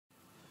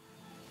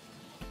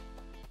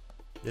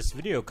This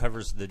video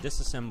covers the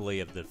disassembly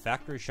of the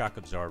factory shock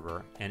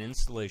absorber and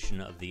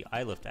installation of the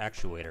iLIFT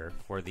actuator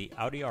for the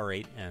Audi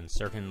R8 and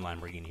certain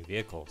Lamborghini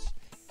vehicles.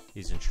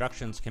 These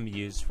instructions can be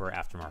used for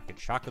aftermarket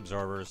shock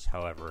absorbers,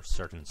 however,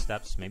 certain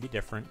steps may be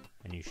different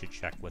and you should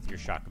check with your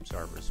shock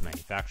absorber's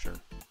manufacturer.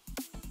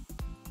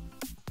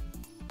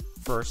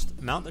 First,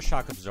 mount the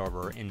shock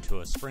absorber into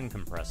a spring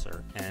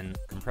compressor and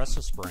compress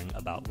the spring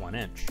about 1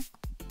 inch.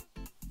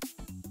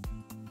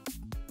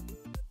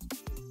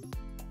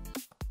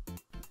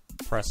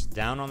 Press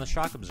down on the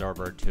shock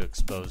absorber to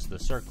expose the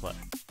circlip.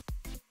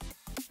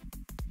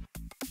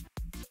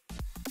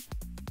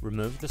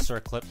 Remove the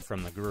circlip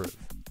from the groove.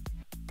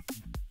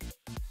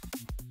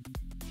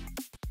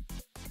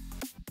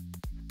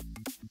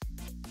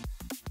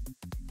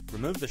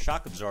 Remove the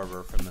shock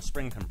absorber from the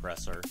spring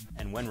compressor,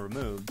 and when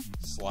removed,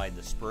 slide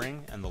the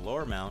spring and the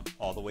lower mount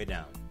all the way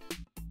down.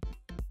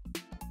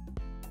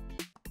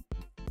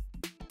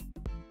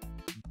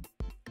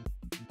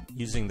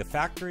 Using the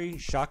factory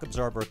shock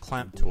absorber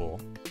clamp tool,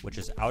 which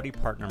is Audi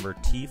part number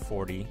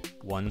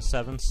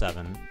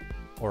T40-177,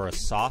 or a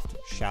soft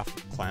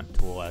shaft clamp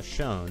tool as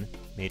shown,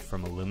 made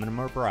from aluminum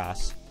or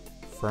brass,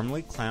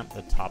 firmly clamp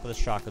the top of the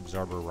shock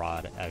absorber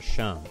rod as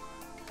shown.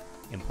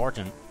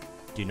 Important,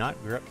 do not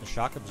grip the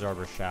shock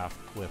absorber shaft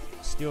with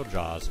steel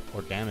jaws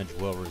or damage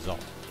will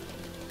result.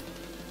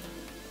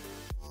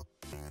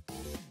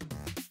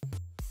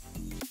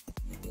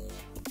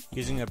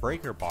 Using a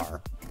breaker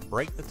bar,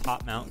 break the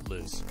top mount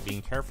loose,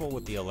 being careful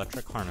with the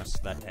electric harness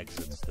that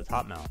exits the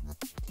top mount.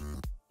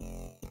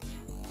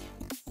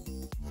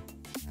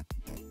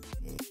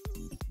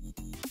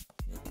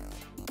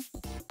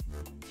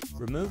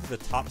 Remove the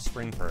top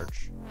spring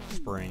perch,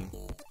 spring,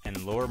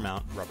 and lower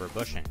mount rubber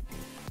bushing.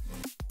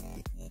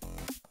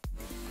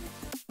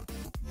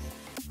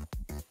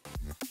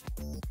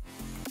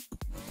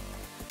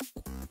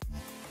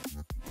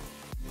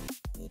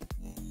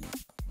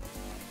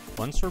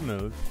 Once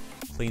removed,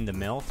 clean the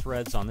male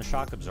threads on the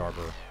shock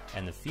absorber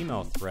and the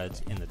female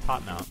threads in the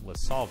top mount with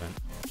solvent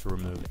to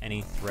remove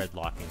any thread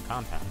locking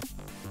compound.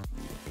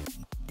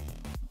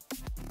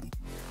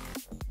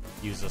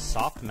 Use a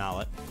soft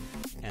mallet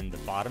and the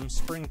bottom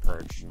spring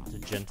perch to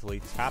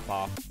gently tap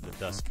off the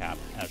dust cap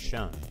as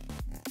shown.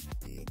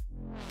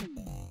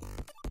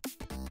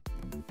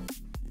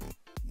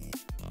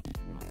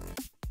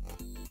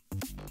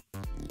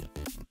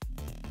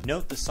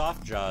 Note the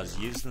soft jaws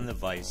used in the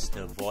vise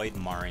to avoid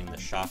marring the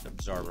shock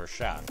absorber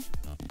shaft.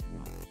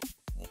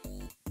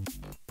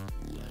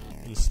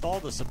 Install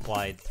the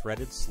supplied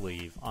threaded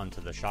sleeve onto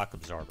the shock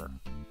absorber.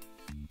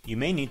 You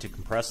may need to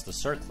compress the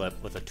circlip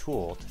with a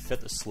tool to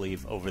fit the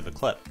sleeve over the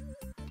clip.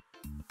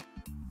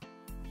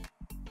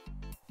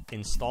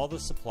 Install the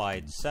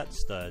supplied set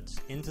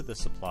studs into the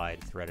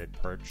supplied threaded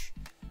perch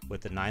with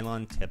the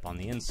nylon tip on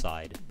the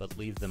inside, but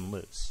leave them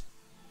loose.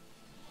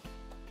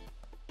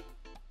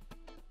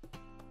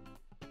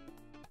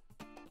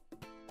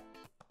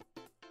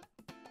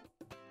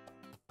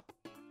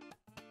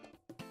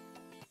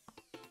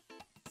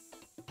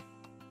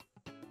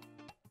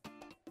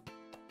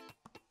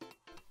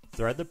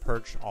 Thread the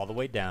perch all the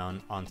way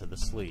down onto the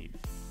sleeve.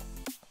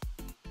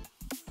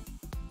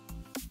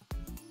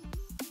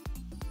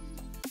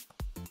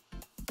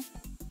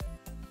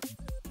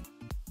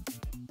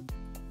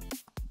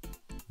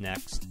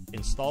 Next,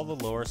 install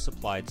the lower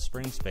supplied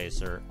spring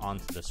spacer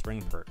onto the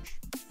spring perch.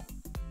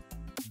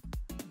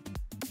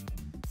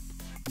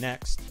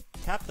 Next,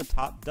 tap the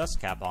top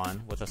dust cap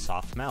on with a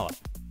soft mallet.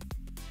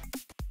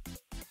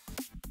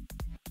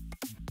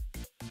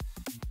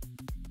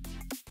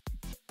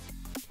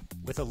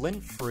 With a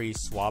lint-free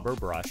swabber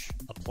brush,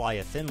 apply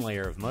a thin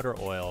layer of motor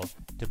oil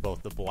to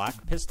both the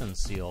black piston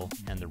seal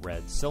and the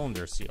red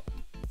cylinder seal.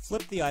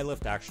 Flip the iLIFT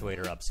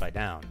actuator upside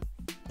down.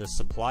 The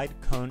supplied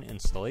cone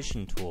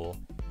installation tool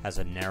has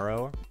a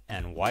narrow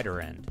and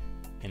wider end.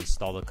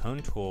 Install the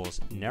cone tool's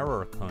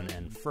narrower cone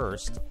end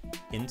first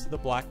into the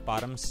black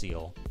bottom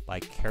seal by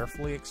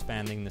carefully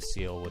expanding the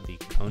seal with the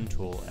cone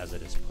tool as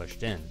it is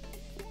pushed in.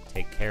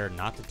 Take care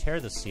not to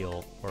tear the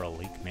seal or a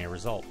leak may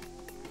result.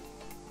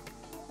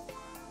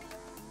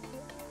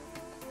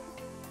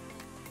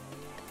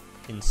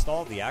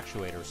 Install the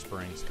actuator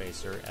spring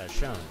spacer as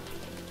shown.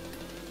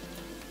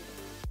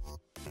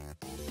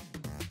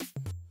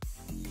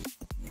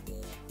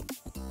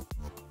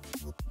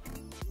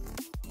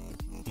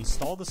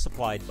 Install the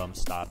supplied bump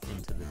stop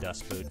into the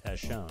dust boot as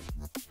shown.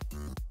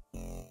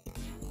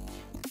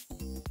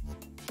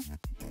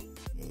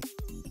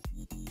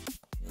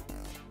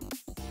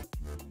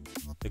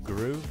 The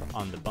groove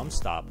on the bump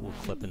stop will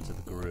clip into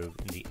the groove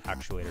in the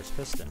actuator's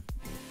piston.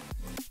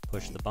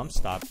 Push the bump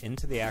stop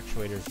into the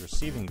actuator's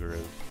receiving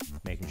groove,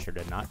 making sure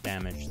to not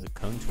damage the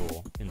cone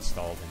tool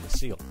installed in the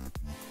seal.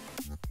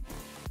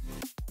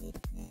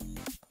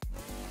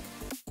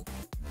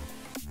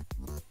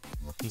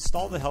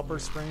 Install the helper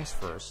springs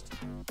first,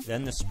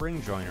 then the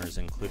spring joiners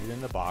included in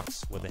the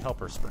box with the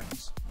helper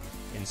springs.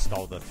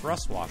 Install the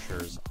thrust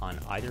washers on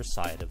either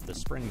side of the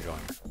spring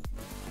joiner.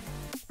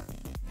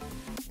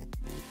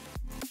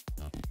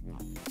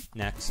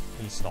 Next,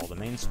 install the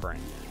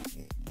mainspring.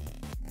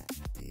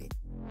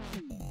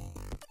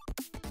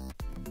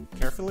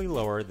 Carefully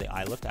lower the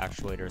iLIFT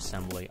actuator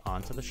assembly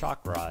onto the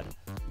shock rod,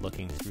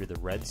 looking through the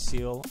red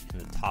seal in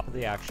the top of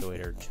the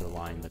actuator to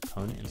align the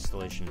cone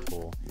installation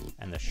tool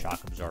and the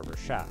shock absorber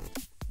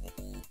shaft.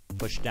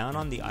 Push down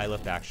on the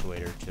iLIFT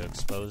actuator to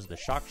expose the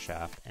shock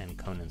shaft and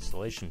cone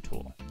installation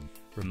tool.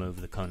 Remove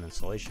the cone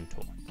installation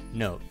tool.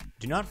 Note,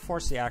 do not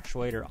force the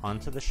actuator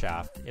onto the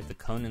shaft if the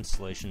cone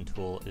installation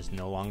tool is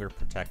no longer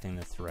protecting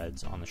the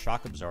threads on the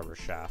shock absorber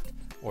shaft,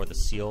 or the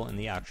seal in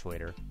the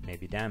actuator may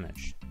be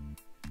damaged.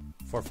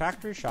 For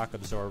factory shock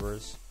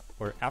absorbers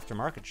or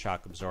aftermarket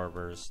shock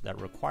absorbers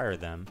that require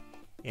them,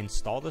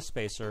 install the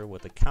spacer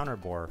with the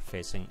counterbore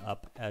facing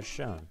up as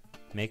shown.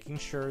 Making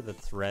sure the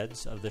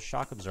threads of the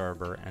shock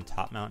absorber and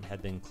top mount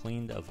have been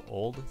cleaned of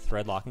old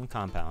thread locking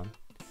compound,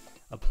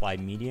 apply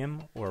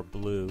medium or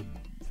blue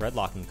thread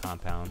locking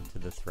compound to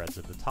the threads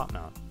of the top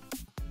mount.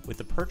 With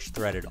the perch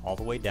threaded all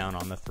the way down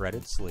on the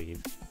threaded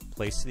sleeve,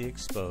 place the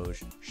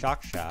exposed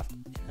shock shaft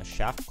in a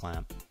shaft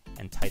clamp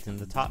and tighten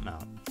the top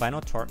mount.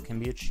 Final torque can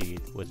be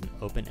achieved with an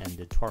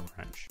open-ended torque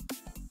wrench.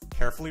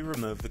 Carefully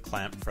remove the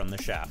clamp from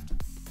the shaft.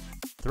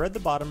 Thread the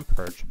bottom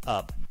perch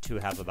up to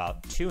have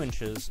about 2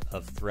 inches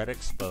of thread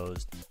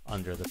exposed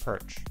under the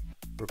perch.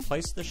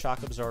 Replace the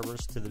shock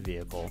absorbers to the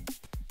vehicle.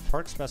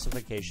 Torque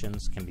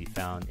specifications can be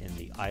found in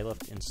the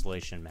iLIFT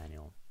installation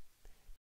manual.